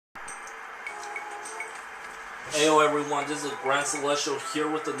Heyo everyone, this is Grand Celestial here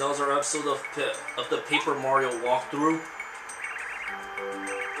with another episode of the Paper Mario walkthrough.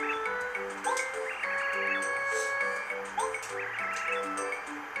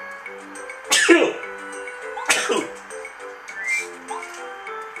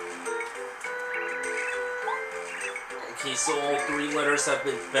 Okay, so all three letters have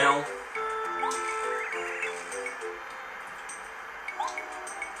been found.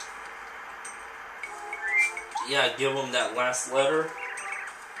 Yeah, give them that last letter.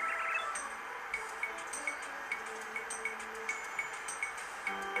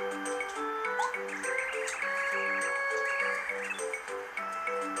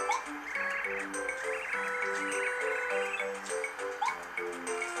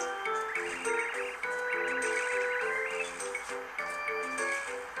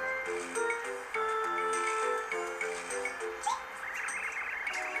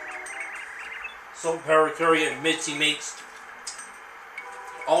 So Parakarry admits he makes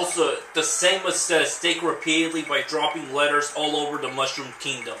also the same mistake repeatedly by dropping letters all over the Mushroom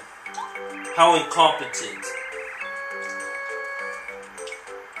Kingdom. How incompetent.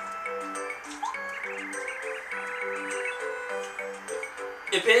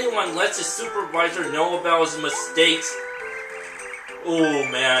 If anyone lets his supervisor know about his mistakes, oh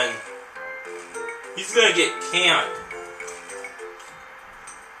man, he's gonna get canned.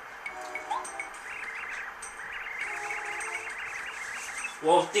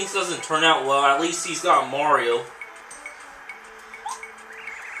 Well, if things doesn't turn out well, at least he's got Mario.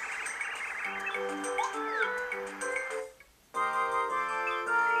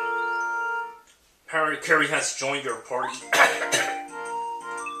 Parakarry has joined your party.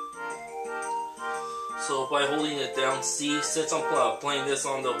 So by holding it down C, since I'm playing this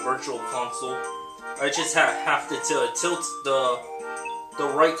on the virtual console, I just have to tilt the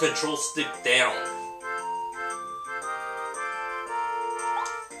right control stick down.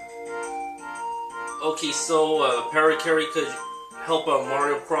 Okay, so Parakarry could help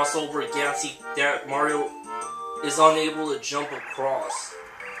Mario cross over gaps that Mario is unable to jump across.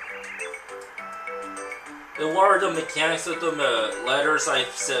 And what are the mechanics of the letters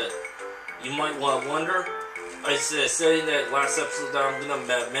I've said? You might want to wonder. I said in that last episode that I'm going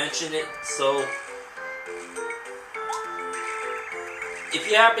to mention it, so if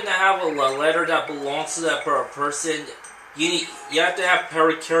you happen to have a letter that belongs to that person, you have to have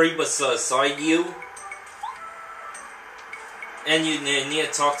Parakarry beside you. And you need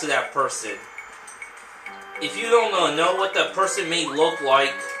to talk to that person. If you don't know what that person may look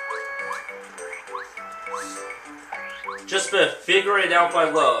like, just figure it out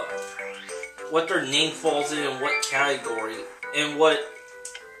by what their name falls in and what category, and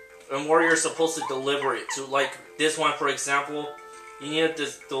where you're supposed to deliver it to. Like this one, for example, you need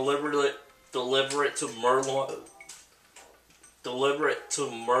to deliver it to Merlon. Deliver it to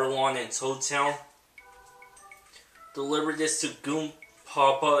Merlon in Toad Town. Deliver this to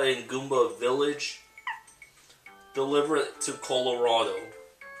Goompapa in Goomba Village. Deliver it to Colorado.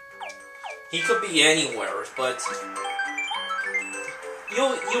 He could be anywhere, but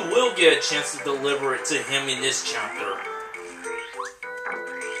you will get a chance to deliver it to him in this chapter.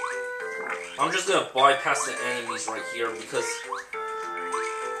 I'm just gonna bypass the enemies right here because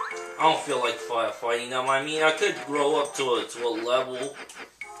I don't feel like fighting them. I mean, I could grow up to a level.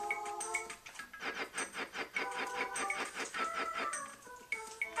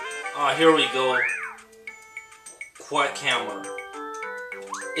 Here we go. Quack Hammer.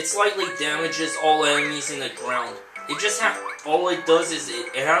 It slightly damages all enemies in the ground. All it does is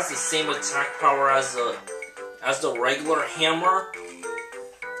it has the same attack power as the regular hammer.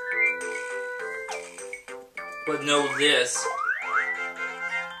 But know this.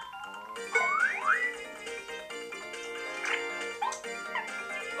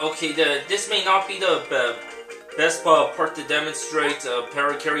 Okay, this may not be the best part to demonstrate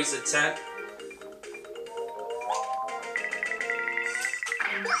Parakarry's attack.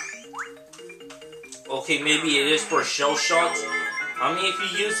 Okay, maybe it is for shell shots. I mean, if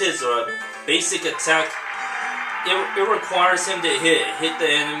you use his basic attack, it requires him to hit the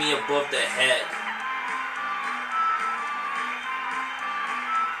enemy above the head.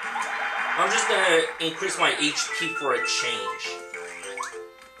 I'm just gonna increase my HP for a change.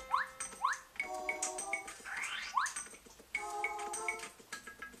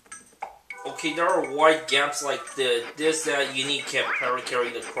 Okay, there are wide gaps like this that you need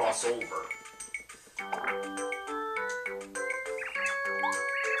Parakarry to cross over.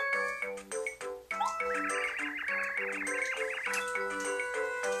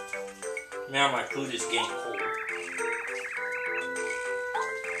 Man, my food is getting cold.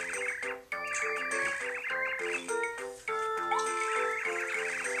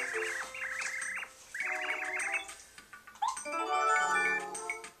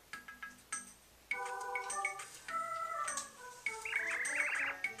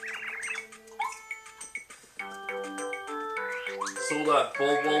 so that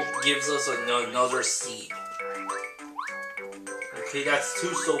Bobo gives us another seed. Okay, that's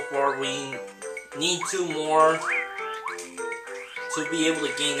 2 so far. We need 2 more to be able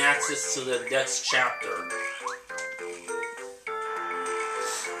to gain access to the next chapter.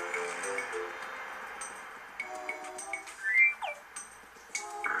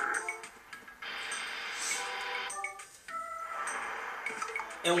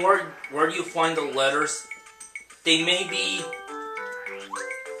 And where do you find the letters? They may be...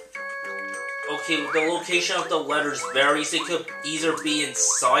 Okay, the location of the letters varies. It could either be in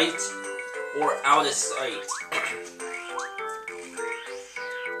sight or out of sight.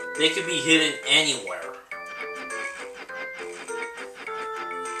 They could be hidden anywhere.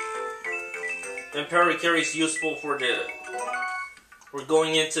 And Parakarry is useful for we're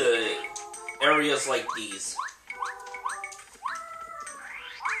going into areas like these.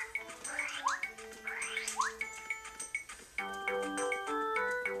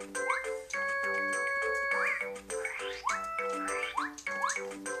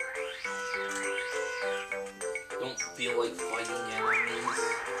 Don't feel like fighting enemies.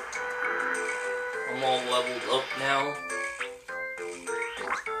 I'm all leveled up now.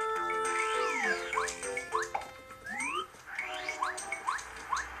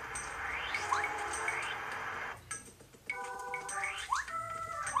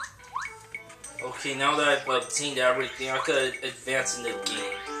 Okay, now that I've obtained everything, I could advance in the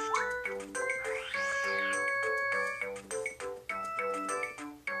game.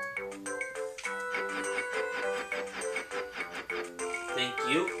 Thank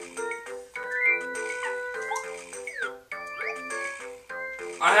you.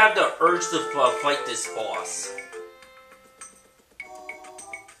 I have the urge to fight this boss.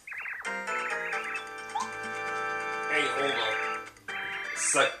 Hey, hold up.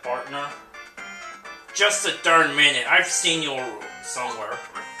 Sec partner. Just a darn minute. I've seen you somewhere.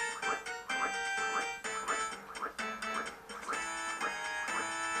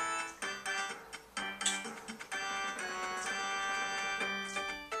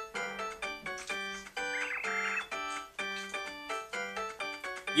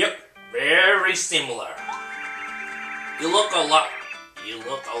 Yep, very similar. You look a lot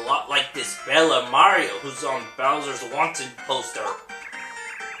like this Bella Mario who's on Bowser's Wanted poster.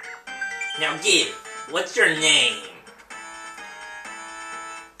 Now give, what's your name?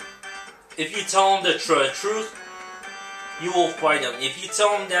 If you tell him the truth, you will fight him. If you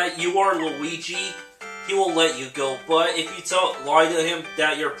tell him that you are Luigi, he will let you go. But if you lie to him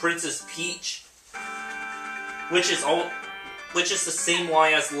that you're Princess Peach, which is the same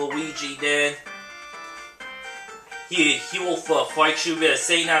lie as Luigi, then he will fight you,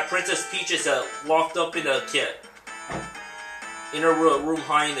 saying that Princess Peach is locked up in a room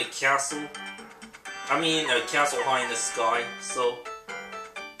high in the castle. I mean, a castle high in the sky. So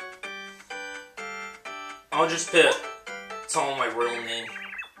I'll just tell him my real name.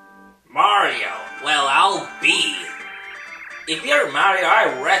 Mario. Well, I'll be. If you're Mario,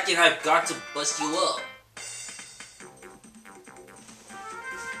 I reckon I've got to bust you up.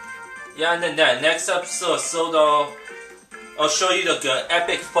 Yeah, and then the next episode, I'll show you the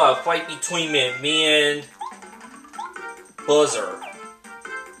epic fight between me and Buzzer.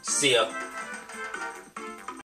 See ya.